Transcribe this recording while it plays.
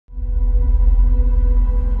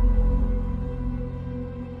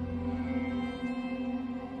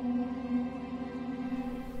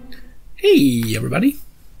Hey everybody!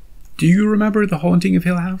 Do you remember The Haunting of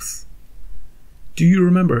Hill House? Do you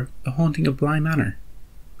remember The Haunting of Bly Manor?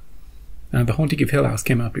 Now, The Haunting of Hill House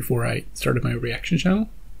came out before I started my reaction channel,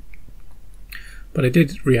 but I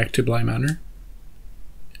did react to Bly Manor,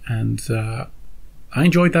 and I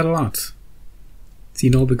enjoyed that a lot.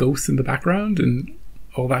 Seeing all the ghosts in the background and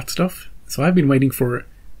all that stuff. So I've been waiting for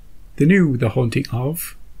the new The Haunting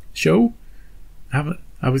of show. I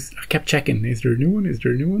kept checking, is there a new one? Is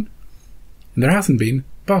there a new one? And there hasn't been,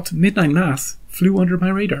 but Midnight Mass flew under my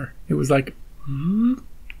radar. It was like,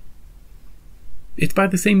 it's by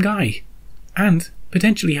the same guy, and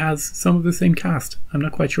potentially has some of the same cast. I'm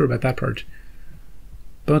not quite sure about that part.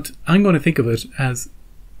 But I'm going to think of it as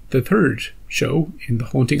the third show in the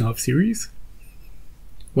Haunting of series.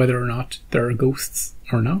 Whether or not there are ghosts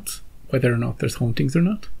or not, whether or not there's hauntings or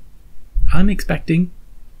not. I'm expecting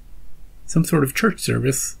some sort of church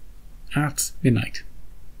service at midnight.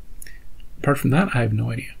 Apart from that, I have no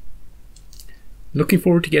idea. Looking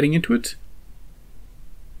forward to getting into it.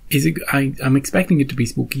 I'm expecting it to be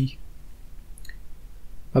spooky.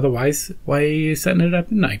 Otherwise, why are you setting it at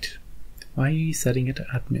midnight? Why are you setting it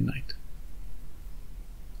at midnight?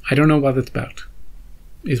 I don't know what it's about,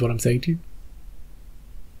 is what I'm saying to you.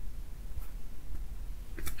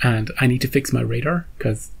 And I need to fix my radar,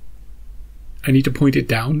 because I need to point it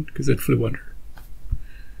down, because it flew under.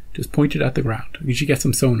 Just point it at the ground. You should get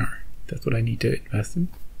some sonar. That's what I need to invest in.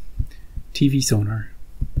 TV sonar.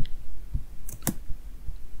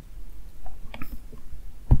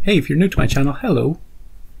 Hey, if you're new to my channel, hello.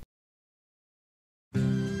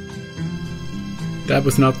 That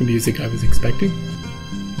was not the music I was expecting.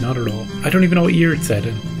 Not at all. I don't even know what year it's set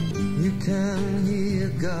in. You can hear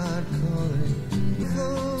God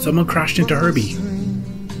calling. Someone crashed into Herbie.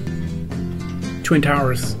 Twin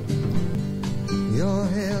Towers. Your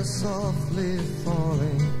hair softly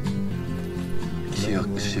falling.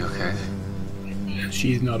 Is she okay?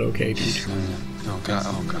 She's not okay, dude. Oh God.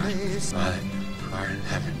 Father, who art in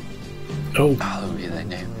heaven. Oh. Hallowed be thy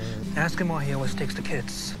name. Ask him why he always takes the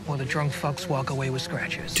kids, while the drunk fucks walk away with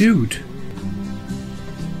scratches. Dude.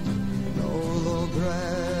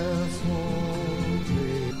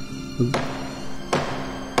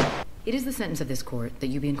 It is the sentence of this court that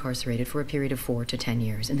you be incarcerated for a period of 4 to 10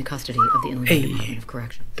 years in the custody of the Illinois Department of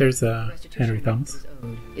Corrections. There's Henry Thomas.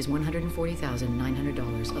 Owed is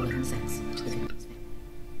 $140,900.11 to the victim's family.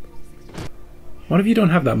 What if you don't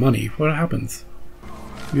have that money? What happens?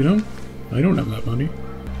 You don't? I don't have that money.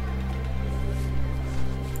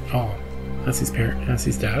 Oh, that's his parent. That's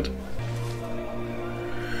his dad.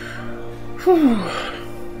 Whew.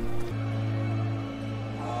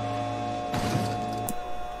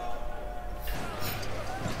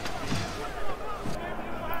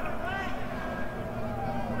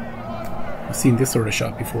 I've seen this sort of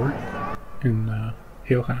shot before in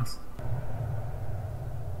Hill House.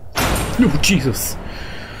 No, Jesus!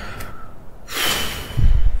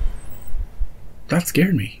 That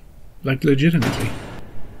scared me. Like, legitimately.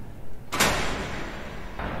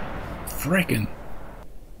 Frickin'.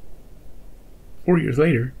 4 years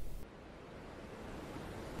later.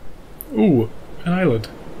 Ooh, an island.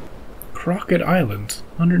 Crockett Island.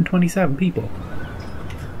 127 people.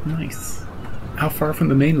 Nice. How far from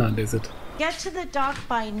the mainland is it? Get to the dock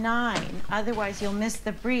by 9, otherwise you'll miss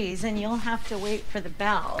the breeze and you'll have to wait for the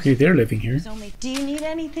bell. Okay, they're living here. Do you need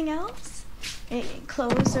anything else?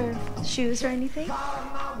 Clothes or shoes or anything?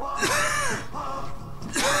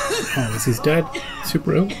 Oh, is his dad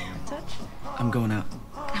super ill? I'm going out.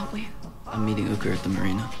 Out where? I'm meeting Uker at the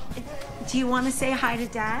marina. Do you want to say hi to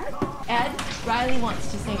Dad? Ed, Riley wants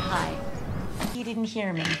to say hi. He didn't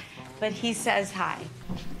hear me, but he says hi.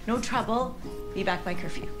 No trouble. Be back by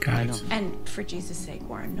curfew. Got it. And for Jesus' sake,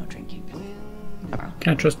 Warren, no drinking. Tomorrow.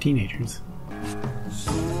 Can't trust teenagers.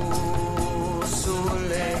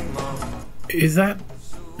 Is that...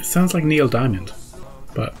 It sounds like Neil Diamond,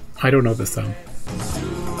 but I don't know this song.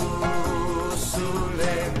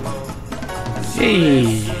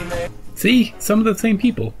 Hey! See? Some of the same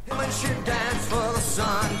people.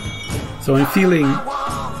 So I'm feeling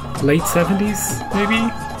late 70s, maybe?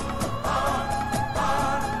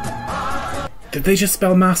 Did they just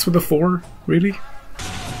spell mass with a 4? Really?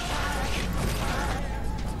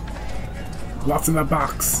 What's in that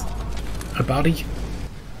box? A body?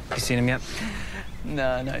 You seen him yet?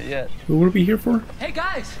 Nah, not yet. Who were we here for? Hey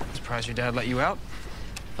guys! Surprised your dad let you out?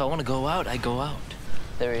 If I want to go out, I go out.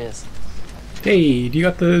 There he is. Hey, do you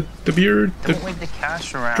got the beer? Don't wave the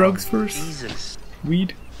cash around. Drugs first? Jesus.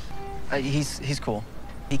 Weed? He's cool.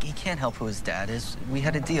 He can't help who his dad is. We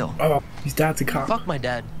had a deal. Oh, his dad's a cop. Fuck my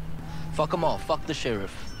dad. Fuck them all. Fuck the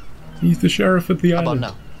sheriff. He's the sheriff of the How island.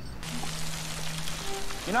 about now?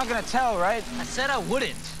 You're not gonna tell, right? I said I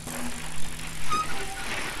wouldn't.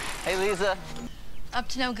 Hey, Lisa. Up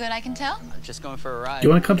to no good, I can tell. I'm just going for a ride. Do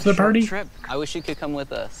you want to come to the party? Trip. I wish you could come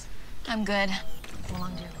with us. I'm good. Come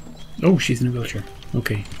along, dear. Oh, she's in a wheelchair.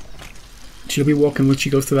 Okay. She'll be walking when she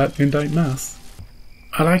goes to that midnight mass.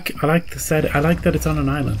 I like that it's on an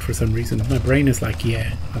island for some reason. My brain is like,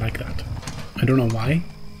 yeah, I like that. I don't know why.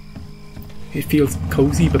 It feels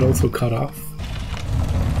cozy but also cut off.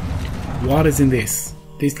 What is in this?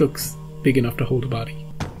 This looks big enough to hold a body.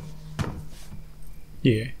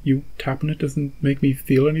 Yeah, you tapping it doesn't make me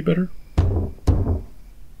feel any better.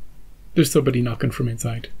 There's somebody knocking from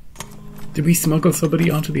inside. Did we smuggle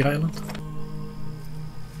somebody onto the island?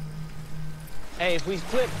 Hey, if we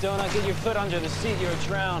slip, don't get your foot under the seat, you'll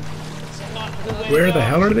drown. It's not a good way to Where go. the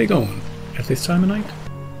hell are they going? At this time of night?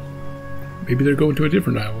 Maybe they're going to a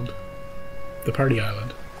different island. The party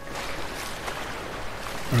island.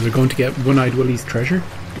 Or they're going to get One-Eyed Willie's treasure?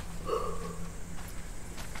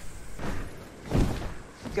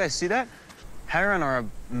 You guys see that? Heron or a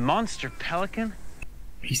monster pelican?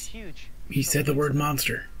 He's Huge. He said the word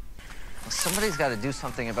monster. Well, somebody's got to do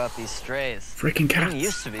something about these strays. Freaking It cats. didn't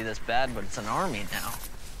used to be this bad, but it's an army now.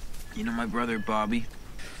 You know my brother, Bobby?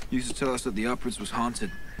 Used to tell us that the uppers was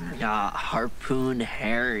haunted. Yeah, Harpoon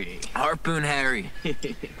Harry. Harpoon Harry.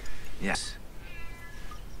 Yes.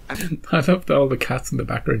 I love all the cats in the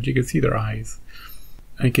background. You can see their eyes.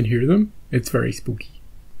 I can hear them. It's very spooky.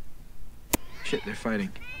 Shit, they're fighting.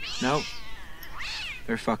 No.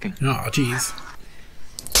 They're fucking. Oh, jeez.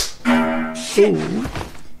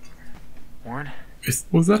 Warren?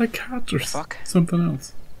 Was that a cat or something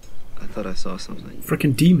else? I thought I saw something.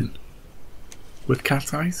 Freaking demon. With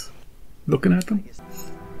cat's eyes. Looking at them.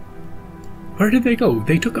 Where did they go?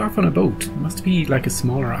 They took off on a boat. It must be like a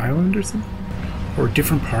smaller island or something. Or a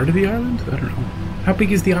different part of the island? I don't know. How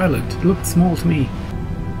big is the island? It looked small to me.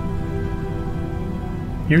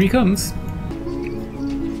 Here he comes.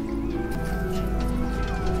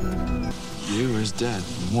 You, where's Dad?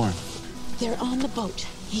 Warren. They're on the boat.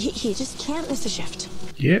 He just can't miss a shift.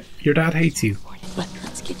 Yep, your dad hates you. But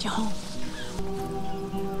let's get you home.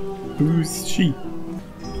 Who's she?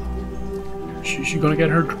 She gonna get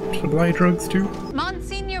her supply drugs too?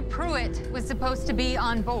 Monsignor Pruitt was supposed to be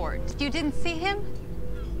on board. You didn't see him?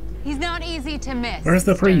 He's not easy to miss. Where's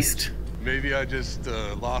the priest? Maybe I just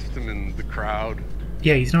lost him in the crowd.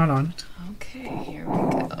 Yeah, he's not on it. Okay, here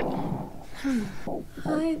we go.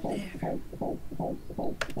 Hi there.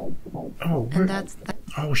 Oh, And that's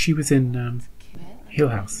oh, she was in Hill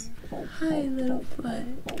House. Hi, little foot.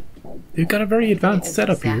 They've got a very advanced it's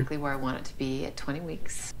setup here. exactly where I want it to be at 20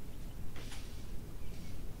 weeks.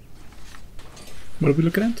 What are we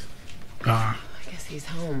looking at? Ah, I guess he's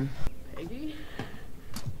home. Peggy?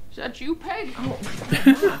 Is that you, Peg?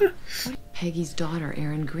 Oh, Peggy's daughter,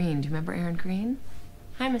 Erin Green. Do you remember Erin Green?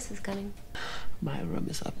 Hi, Mrs. Gunning. My room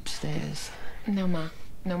is upstairs. No, Ma.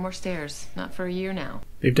 No more stairs. Not for a year now.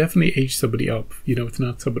 they've definitely aged somebody up. You know, it's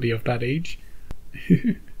not somebody of that age.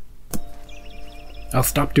 I'll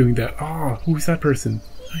stop doing that. Oh, who's that person?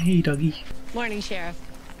 Hey, Dougie. Morning, Sheriff.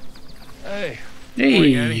 Hey.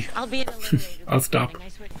 Hey. I'll be in a little later. I'll stop.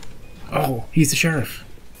 Oh, he's the sheriff.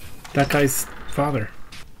 That guy's father.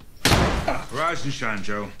 Rise and shine,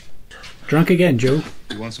 Joe. Drunk again, Joe.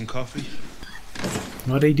 You want some coffee?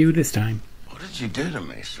 What'd they do this time? What did you do to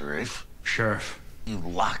me, Sharif? Sheriff. You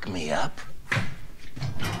lock me up?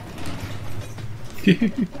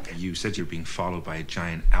 You said you're being followed by a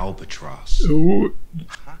giant albatross. Oh,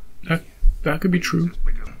 that could be true.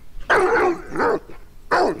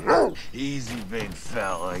 Easy, big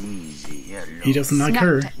fella, easy. Yeah, He doesn't like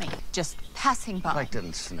her. Snapped at me, just passing by. Mike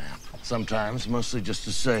didn't snap. Sometimes, mostly just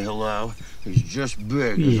to say hello. He's just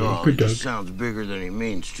big is Yeah, all. good He just dog. sounds bigger than he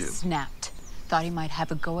means to. Snapped. Thought he might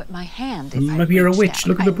have a go at my hand if Maybe you're a witch.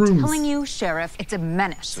 Look at the I'm brooms. telling you, Sheriff, it's a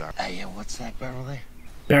menace. Hey, what's that, Beverly?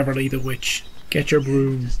 Beverly the witch. Get your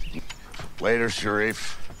broom. Later,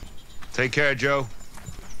 Sharif. Take care, Joe.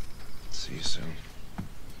 See you soon.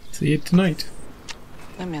 See you tonight.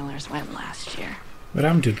 The Millers went last year. What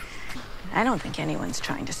happened to them? I don't think anyone's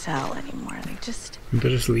trying to sell anymore. They just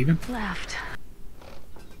They're just leaving? left.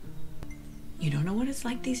 You don't know what it's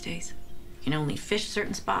like these days. You can only fish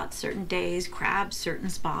certain spots, certain days, crabs certain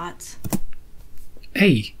spots.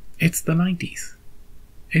 Hey, it's the 90s.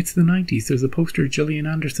 It's the 90s. There's a poster of Gillian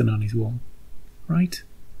Anderson on his wall. Right?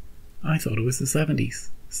 I thought it was the 70s.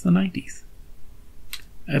 It's the 90s.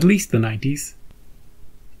 At least the 90s.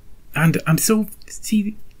 And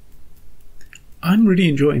I'm really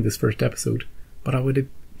enjoying this first episode, but I would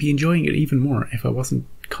be enjoying it even more if I wasn't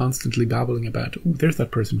constantly babbling about, oh, there's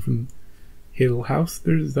that person from Hill House,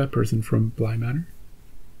 there's that person from Bly Manor.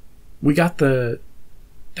 We got the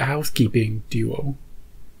housekeeping duo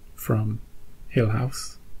from Hill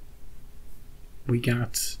House. We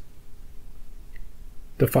got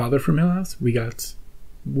the father from Hill House. We got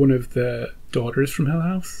one of the daughters from Hill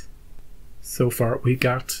House. So far, we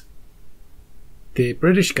got the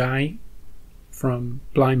British guy from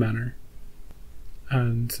Bly Manor.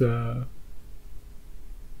 And,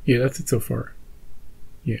 yeah, that's it so far.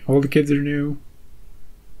 Yeah, all the kids are new.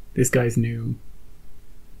 This guy's new.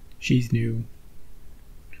 She's new.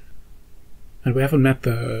 And we haven't met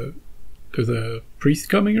there's a priest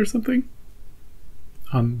coming or something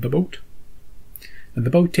on the boat. And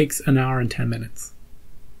the boat takes an hour and 10 minutes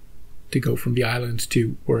to go from the island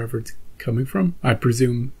to wherever it's coming from. I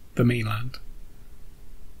presume the mainland.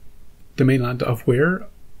 The mainland of where?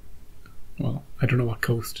 Well, I don't know what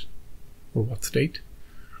coast or what state.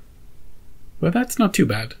 But that's not too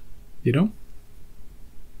bad, you know?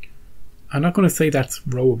 I'm not going to say that's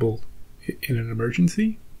rowable in an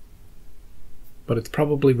emergency, but it's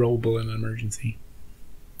probably rowable in an emergency.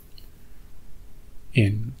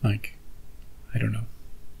 In, like, I don't know.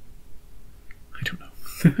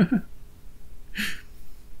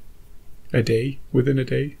 A day, within a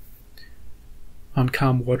day. On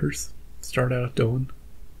calm waters. Start out at dawn.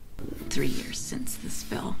 3 years since the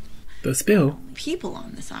spill. The spill? People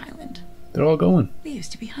on this island. They're all going. We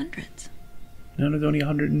used to be hundreds. Now there's only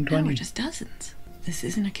 120. Now we're just dozens. This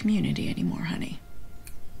isn't a community anymore, honey.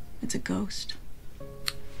 It's a ghost.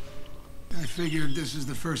 I figured this is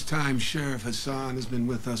the first time Sheriff Hassan has been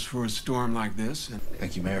with us for a storm like this.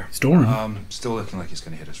 Thank you, Mayor. Storm? Still looking like he's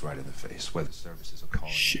going to hit us right in the face. Weather services are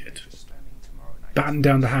calling. Shit. Batten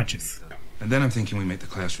down the hatches. And then I'm thinking we make the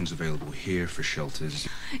classrooms available here for shelters.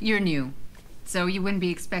 You're new, so you wouldn't be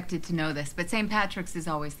expected to know this, but St. Patrick's is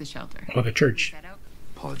always the shelter. Oh, the church.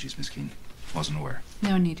 Apologies, Miss Keene. Wasn't aware.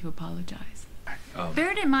 No need to apologize.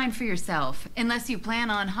 Bear it in mind for yourself. Unless you plan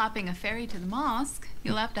on hopping a ferry to the mosque,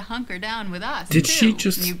 you'll have to hunker down with us. Did too. she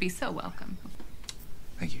just... You'd be so welcome.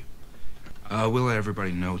 Thank you. We'll let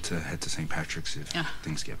everybody know to head to St. Patrick's if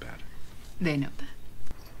things get bad. They know that.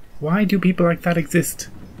 Why do people like that exist?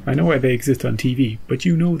 I know why they exist on TV, but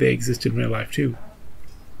you know they exist in real life too.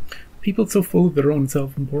 People so full of their own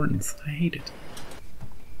self-importance. I hate it.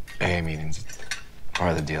 AA meetings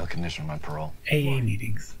are the deal. Condition of my parole. AA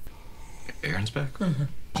meetings. Erin's back? Mm-hmm.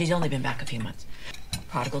 She's only been back a few months.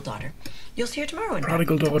 Prodigal daughter. You'll see her tomorrow.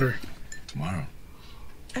 Prodigal daughter. Tomorrow?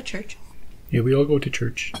 At church. Yeah, we all go to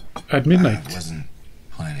church. At midnight. I wasn't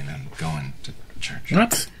planning on going to church.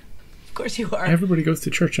 What? Of course you are. Everybody goes to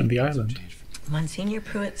church on the island. Monsignor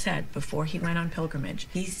Pruitt said before he went on pilgrimage,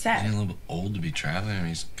 he said... He's a little bit old to be traveling. I mean,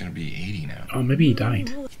 he's going to be 80 now. Oh, maybe he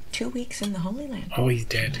died. 2 weeks in the Holy Land. Oh, he's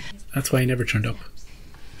dead. That's why he never turned up.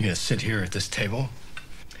 You gonna sit here at this table?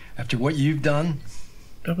 After what you've done?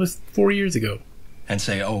 That was 4 years ago. And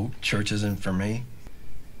say, oh, church isn't for me?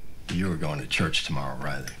 You were going to church tomorrow,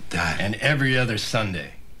 Riley. Dad. And every other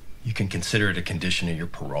Sunday. You can consider it a condition of your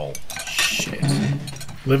parole. Shit.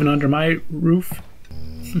 Living under my roof?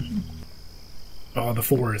 Oh, the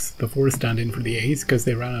fours. The fours stand in for the A's because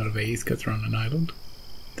they ran out of A's because they're on an island.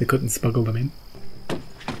 They couldn't smuggle them in.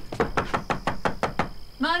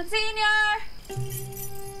 Monsignor!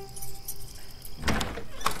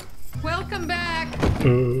 Welcome back.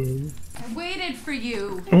 I waited for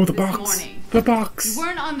you. Oh, the this box. Morning. The box. You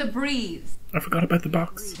weren't on the breeze. I forgot about the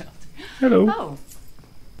box. Hello. Oh.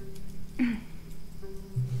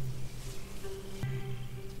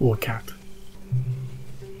 Oh, a cat.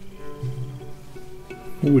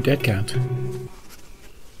 Oh, a dead cat.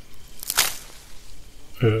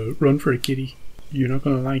 Run for it, kitty. You're not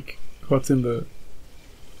gonna like what's in the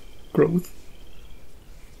growth.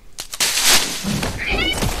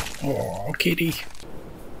 Oh, kitty.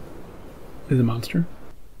 There's a monster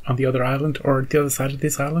on the other island, or the other side of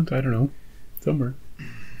this island. I don't know. Somewhere.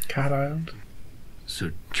 Cat Island.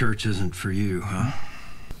 So church isn't for you, huh?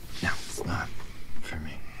 No, it's not for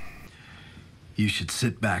me. You should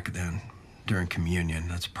sit back then, during communion.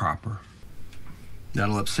 That's proper.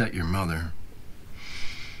 That'll upset your mother.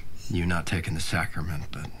 You not taking the sacrament,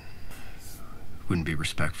 but wouldn't be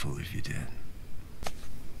respectful if you did.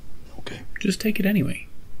 Okay. Just take it anyway.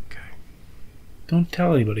 Okay. Don't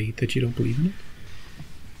tell anybody that you don't believe in it.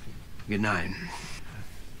 Good night.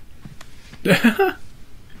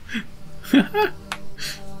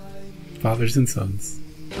 Fathers and sons.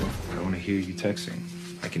 I want to hear you texting.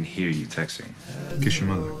 I can hear you texting. Kiss your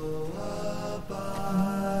mother.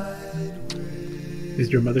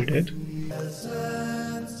 Is your mother dead?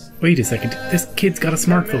 Wait a second. This kid's got a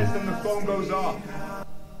smartphone.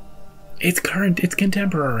 It's current. It's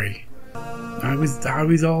contemporary. I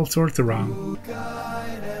was all sorts of wrong.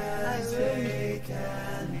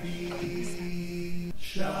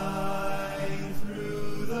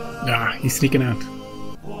 Ah, he's sneaking out.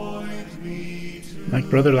 Like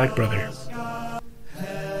brother, like brother.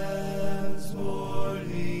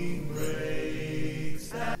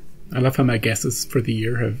 I love how my guesses for the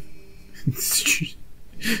year have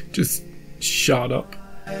just shot up.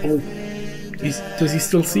 Oh, does he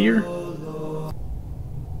still see her?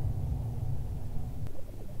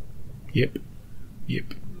 Yep.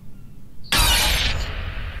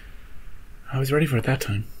 I was ready for it that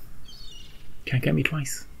time. Can't get me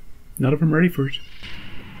twice. None of them ready for it.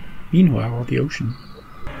 Meanwhile, on the ocean.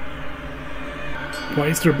 Why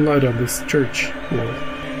is there blood on this church wall?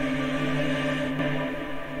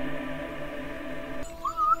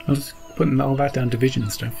 I'll just put all that down to vision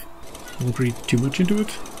stuff. I won't read too much into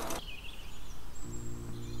it.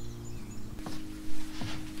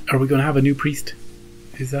 Are we going to have a new priest?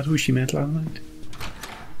 Is that who she meant last night?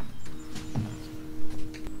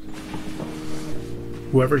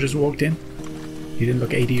 Whoever just walked in, he didn't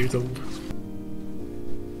look 80 years old.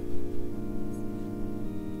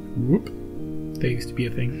 Whoop. They used to be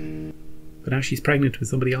a thing. But now she's pregnant with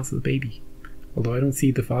somebody else's baby. Although I don't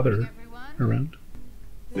see the father around.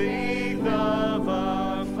 Think of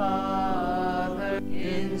our Father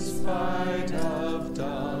in spite of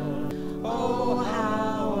dawn. Oh,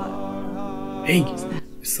 how hey,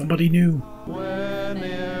 somebody new.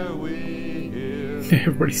 Whene'er we hear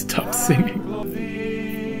everybody stop singing.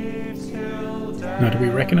 Now, do we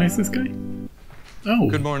recognize this guy? Oh.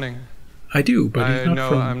 Good morning. I do, but he's not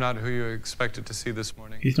from... I'm not who you expected to see this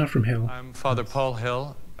morning. He's not from Hill. I'm Father Paul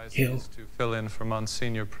Hill. Hill. To fill in for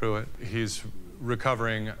Monsignor Pruitt. He's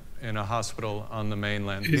recovering in a hospital on the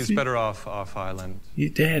mainland. He's better off island.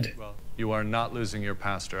 He's dead. Well, you are not losing your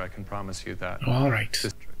pastor, I can promise you that. Oh, all right.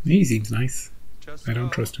 He seems nice. I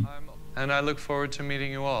don't trust him. And I look forward to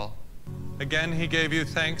meeting you all. Again, he gave you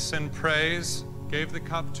thanks and praise, gave the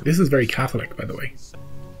cup to... This is very Catholic, by the way.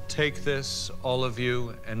 Take this, all of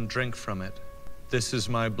you, and drink from it. This is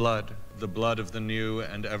my blood, the blood of the new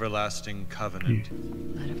and everlasting covenant.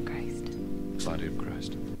 Blood of Christ. Blood of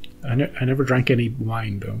Christ. I never drank any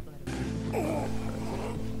wine, though.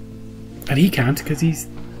 And he can't, because he's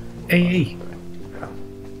AA.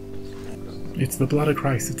 It's the blood of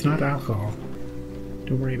Christ, it's not alcohol.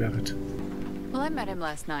 Don't worry about it. Well, I met him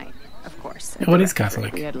last night, of course. Oh, it is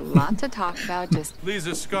Catholic. We had a lot to talk about, just...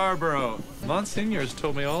 Lisa Scarborough, Monsignor's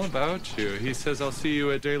told me all about you. He says I'll see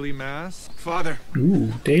you at daily mass. Father.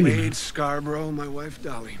 Ooh, daily Maid mass. Scarborough, my wife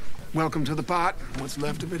Dolly. Welcome to the pot. What's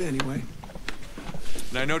left of it anyway.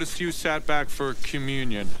 And I noticed you sat back for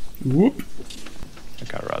communion. Whoop. It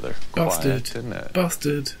got rather Busted. quiet, didn't it?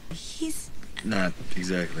 Busted. He's not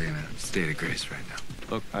exactly in a state of grace right now.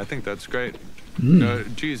 Look, I think that's great.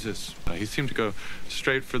 Mm. Jesus, he seemed to go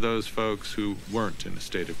straight for those folks who weren't in a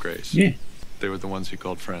state of grace. Yeah. They were the ones he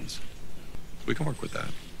called friends. We can work with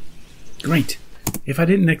that. Great. If I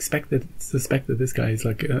didn't suspect that this guy is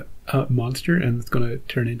like a monster and it's going to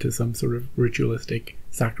turn into some sort of ritualistic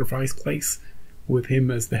sacrifice place with him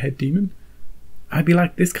as the head demon, I'd be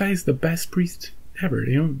like, this guy is the best priest ever.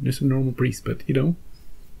 You know, just a normal priest, but you know,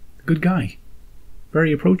 good guy,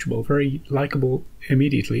 very approachable, very likable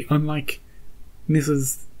immediately. Unlike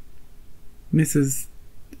Mrs.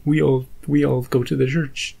 We all go to the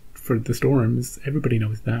church for the storms. Everybody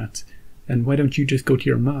knows that. And why don't you just go to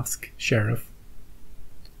your mosque, Sheriff?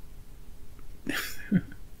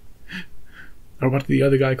 Or what did the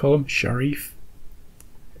other guy call him? Sharif?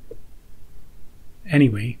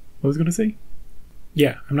 Anyway, what was I going to say?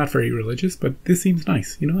 Yeah, I'm not very religious, but this seems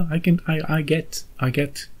nice. You know, I get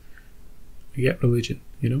religion,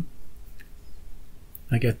 you know?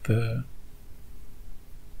 I get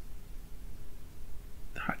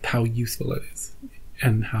how useful it is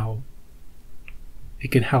and how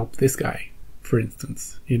it can help this guy, for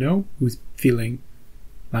instance, you know, who's feeling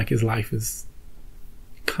like his life is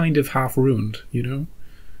kind of half ruined, you know,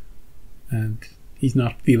 and he's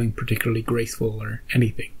not feeling particularly graceful or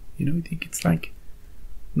anything, you know. I think it's like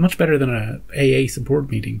much better than a AA support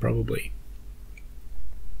meeting, probably.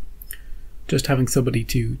 Just having somebody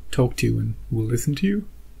to talk to and who will listen to you,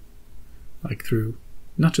 like through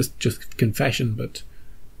not just confession, but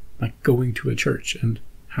like going to a church and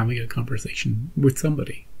having a conversation with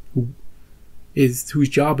somebody whose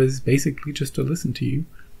job is basically just to listen to you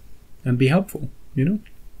and be helpful, you know.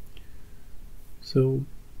 So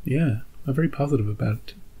yeah, I'm very positive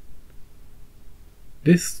about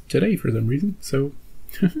this today for some reason. So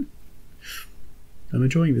I'm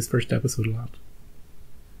enjoying this first episode a lot.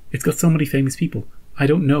 It's got so many famous people. I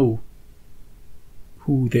don't know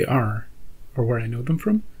who they are or where I know them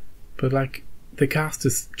from, but like the cast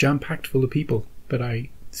is jam-packed full of people that I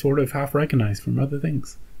sort of half recognize from other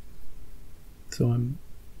things. So I'm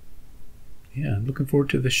Yeah, I'm looking forward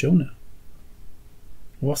to the show now.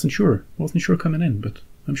 I wasn't sure coming in, but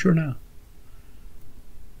I'm sure now.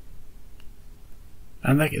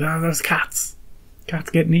 And like, there's cats. Cats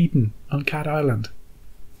getting eaten on Cat Island.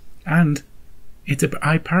 And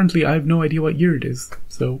apparently I have no idea what year it is,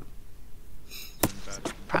 so.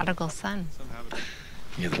 Prodigal son.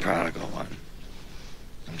 You're the prodigal one.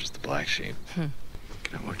 I'm just the black sheep. Can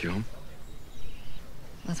I walk you home?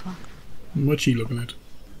 Let's walk. What's she looking at?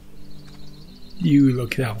 You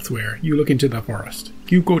look elsewhere. You look into the forest.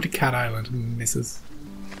 You go to Cat Island, Mrs.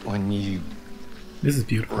 When you This is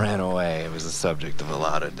beautiful. ran away, it was the subject of a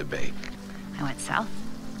lot of debate. I went south.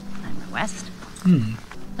 I went west. Hmm.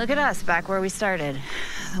 Look at us, back where we started.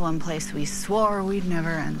 The one place we swore we'd never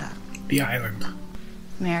end up. The island.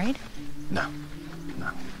 Married? No.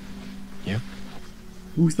 You?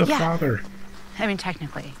 Who's the Yeah. father? I mean,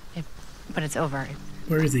 technically. But it's over.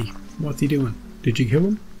 Where is he? What's he doing? Did you kill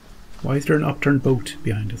him? Why is there an upturned boat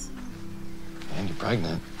behind us? And you're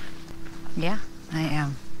pregnant. Yeah, I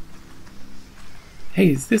am.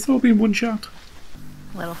 Hey, is this all been one shot?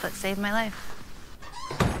 Littlefoot saved my life.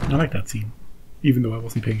 I like that scene. Even though I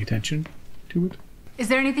wasn't paying attention to it. Is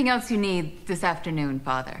there anything else you need this afternoon,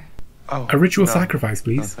 Father? Oh, A ritual sacrifice,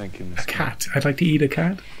 please. No, thank you, Miss A cat. I'd like to eat a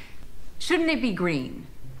cat. Shouldn't it be green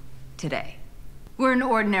today? We're in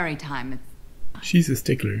ordinary time. She's a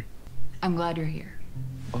stickler. I'm glad you're here.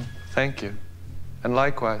 Well, thank you. And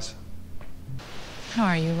likewise. How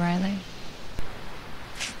are you, Riley?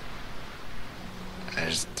 I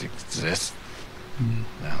just exist.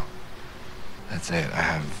 No. That's it. I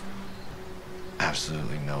have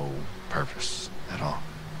absolutely no purpose at all.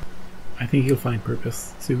 I think he'll find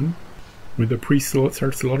purpose soon. When the priest starts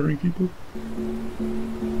slaughtering people.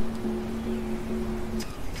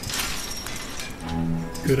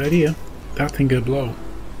 Good idea. That thing could blow.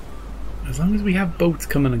 As long as we have boats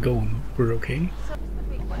coming and going, we're okay.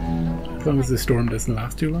 As long as the storm doesn't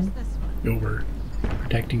last too long. We're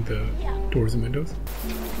protecting the doors and windows.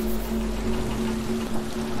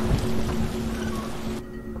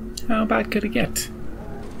 How bad could it get?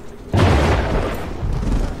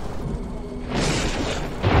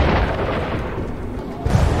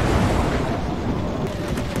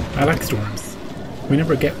 I like storms. We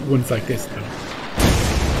never get ones like this though.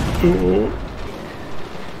 Oh.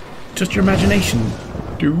 Just your imagination,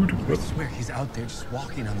 dude. I swear he's out there just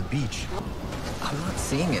walking on the beach. I'm not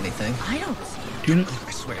seeing anything. I don't see it. Do you know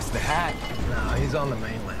I swear it's the hat. No, he's on the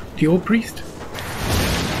mainland. the old priest?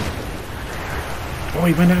 Oh,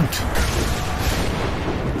 he went out.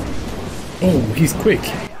 Oh, he's quick.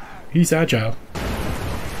 He's agile.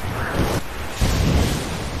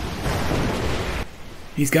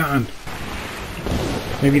 He's gone.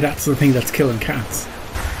 Maybe that's the thing that's killing cats.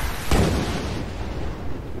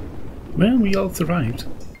 Well, we all survived.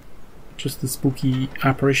 Just the spooky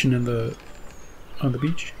apparition on the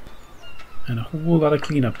beach. And a whole lot of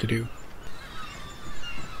cleanup to do.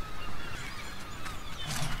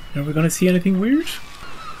 Are we going to see anything weird?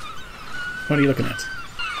 What are you looking at?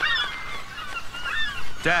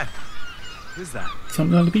 Dad, who's that?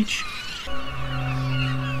 Something on the beach?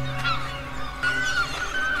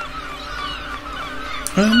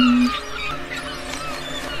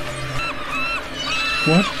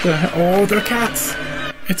 What the hell? Oh, they're cats!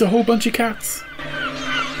 It's a whole bunch of cats!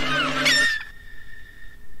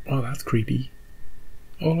 Oh, that's creepy.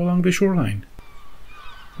 All along the shoreline.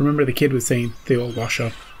 Remember the kid was saying they all wash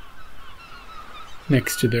up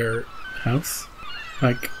next to their house?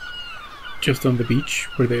 Like, just on the beach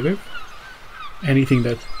where they live? Anything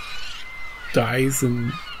that dies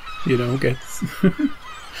and, you know, gets...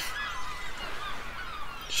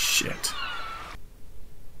 Shit.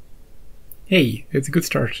 Hey, it's a good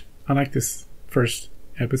start. I like this first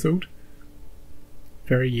episode.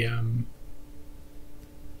 Very,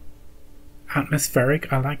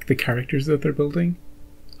 atmospheric. I like the characters that they're building.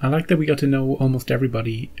 I like that we got to know almost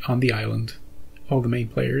everybody on the island. All the main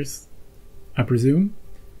players, I presume.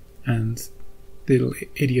 And little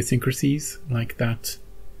idiosyncrasies like that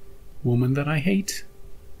woman that I hate.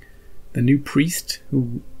 The new priest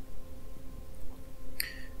who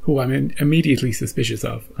I'm immediately suspicious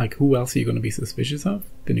of. Like, who else are you going to be suspicious of?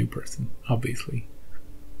 The new person, obviously.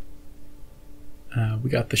 We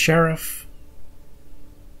got the sheriff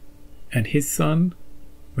and his son.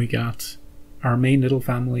 We got our main little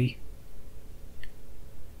family.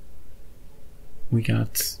 We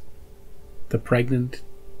got the pregnant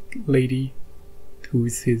lady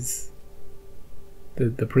who's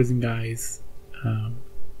the prison guy's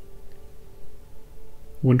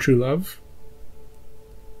one true love.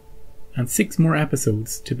 And 6 more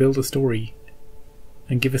episodes to build a story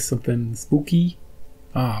and give us something spooky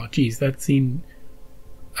Oh, geez, that scene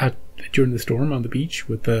during the storm on the beach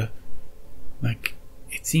with the, like,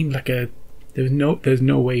 it seemed like there's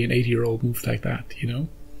no way an 80-year-old moves like that, you know,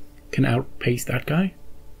 can outpace that guy.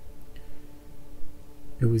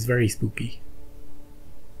 It was very spooky.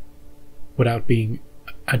 Without being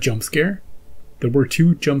a jump scare. There were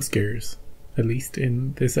 2 jump scares, at least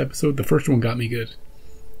in this episode. The first one got me good.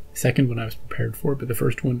 The second one I was prepared for, but the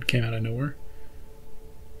first one came out of nowhere.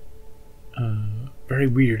 Very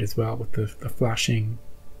weird as well with the flashing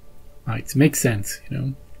lights. Makes sense, you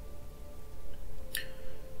know,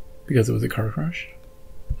 because it was a car crash.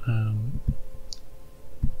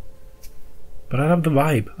 But I love the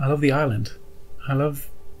vibe. I love the island.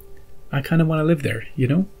 I kind of want to live there, you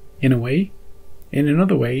know, in a way. In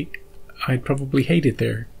another way, I'd probably hate it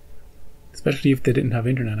there, especially if they didn't have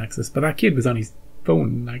internet access. But that kid was on his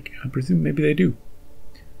phone. Like, I presume maybe they do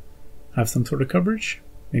have some sort of coverage,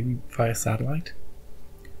 maybe via satellite.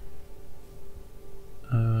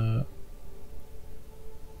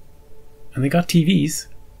 And they got TVs,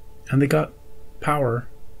 and they got power.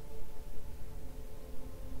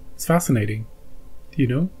 It's fascinating, you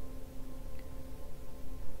know?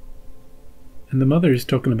 And the mother's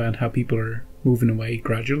talking about how people are moving away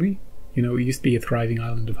gradually. You know, it used to be a thriving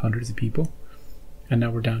island of hundreds of people, and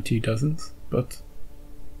now we're down to dozens. But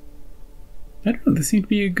I don't know, there seemed to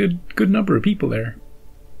be a good number of people there.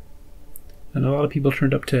 And a lot of people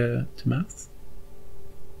turned up to mass.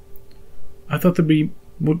 I thought there'd be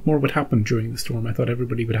more would happen during the storm. I thought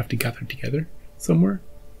everybody would have to gather together somewhere.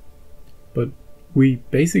 But we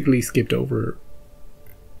basically skipped over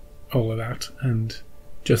all of that and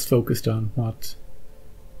just focused on what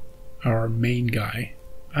our main guy...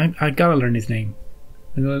 I gotta learn his name.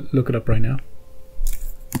 I'm gonna look it up right now.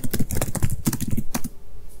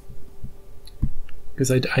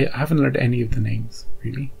 Because I haven't learned any of the names,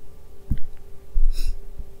 really.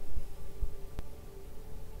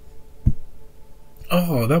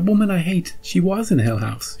 Oh, that woman I hate. She was in Hill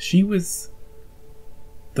House. She was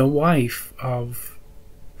the wife of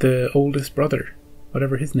the oldest brother,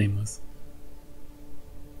 whatever his name was.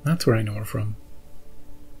 That's where I know her from.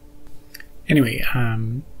 Anyway,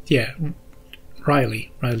 yeah,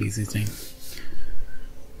 Riley. Riley's his name.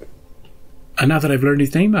 And now that I've learned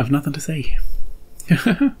his name, I have nothing to say.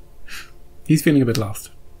 He's feeling a bit lost.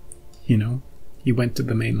 You know, he went to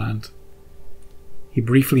the mainland. He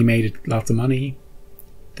briefly made lots of money.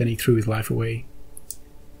 Then he threw his life away.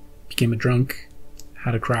 Became a drunk.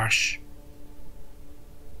 Had a crash.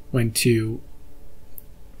 Went to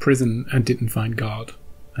prison and didn't find God.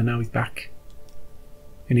 And now he's back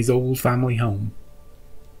in his old family home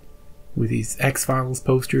with his X-Files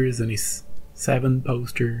posters and his Seven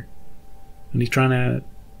poster, and he's trying to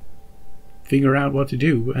figure out what to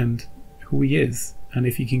do and who he is and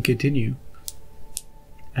if he can continue.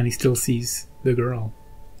 And he still sees the girl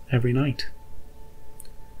every night.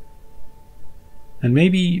 And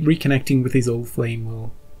maybe reconnecting with his old flame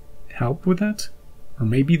will help with that, or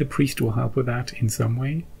maybe the priest will help with that in some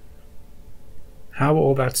way. How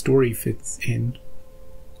all that story fits in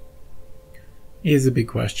is a big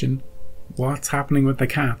question. What's happening with the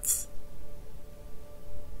cats?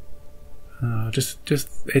 Just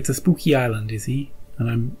it's a spooky island, is he? And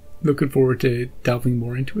I'm looking forward to delving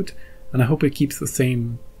more into it. And I hope it keeps the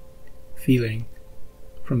same feeling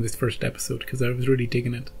from this first episode, because I was really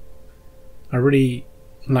digging it. I really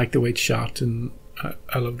like the way it's shot, and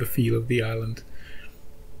I love the feel of the island.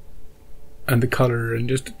 And the colour, and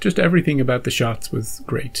just everything about the shots was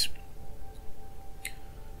great.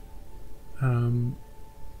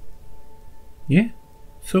 Yeah,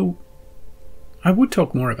 so I would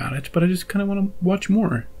talk more about it, but I just kind of want to watch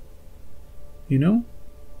more, you know?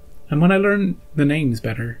 And when I learn the names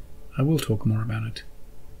better, I will talk more about it.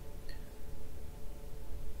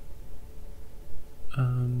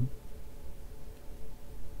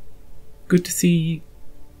 Good to see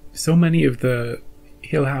so many of the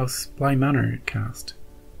Hill House Bly Manor cast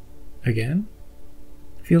again.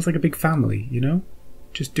 Feels like a big family, you know?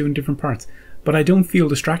 Just doing different parts. But I don't feel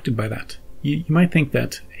distracted by that. You might think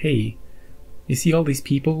that, hey, you see all these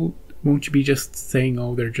people, won't you be just saying,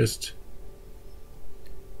 oh, they're just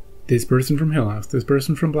this person from Hill House, this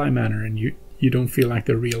person from Bly Manor, and you don't feel like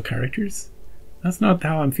they're real characters? That's not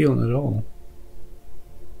how I'm feeling at all.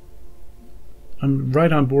 I'm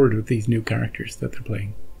right on board with these new characters that they're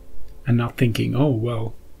playing. And not thinking, oh,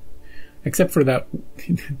 well, except for that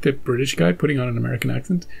the British guy putting on an American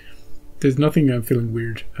accent, there's nothing I'm feeling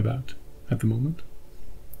weird about at the moment.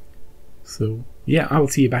 So, yeah, I will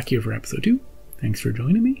see you back here for episode 2. Thanks for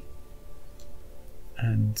joining me.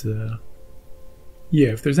 And, yeah,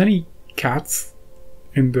 if there's any cats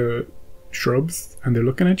in the shrubs and they're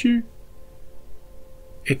looking at you,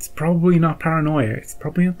 it's probably not paranoia. It's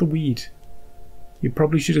probably not the weed. You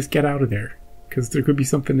probably should just get out of there, because there could be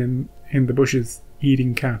something in the bushes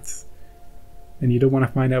eating cats, and you don't want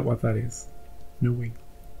to find out what that is. No way.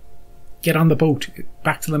 Get on the boat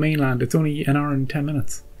back to the mainland. It's only an hour and 10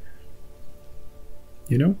 minutes.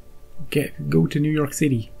 You know? Go to New York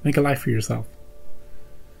City. Make a life for yourself.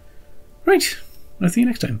 Right. I'll see you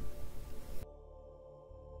next time.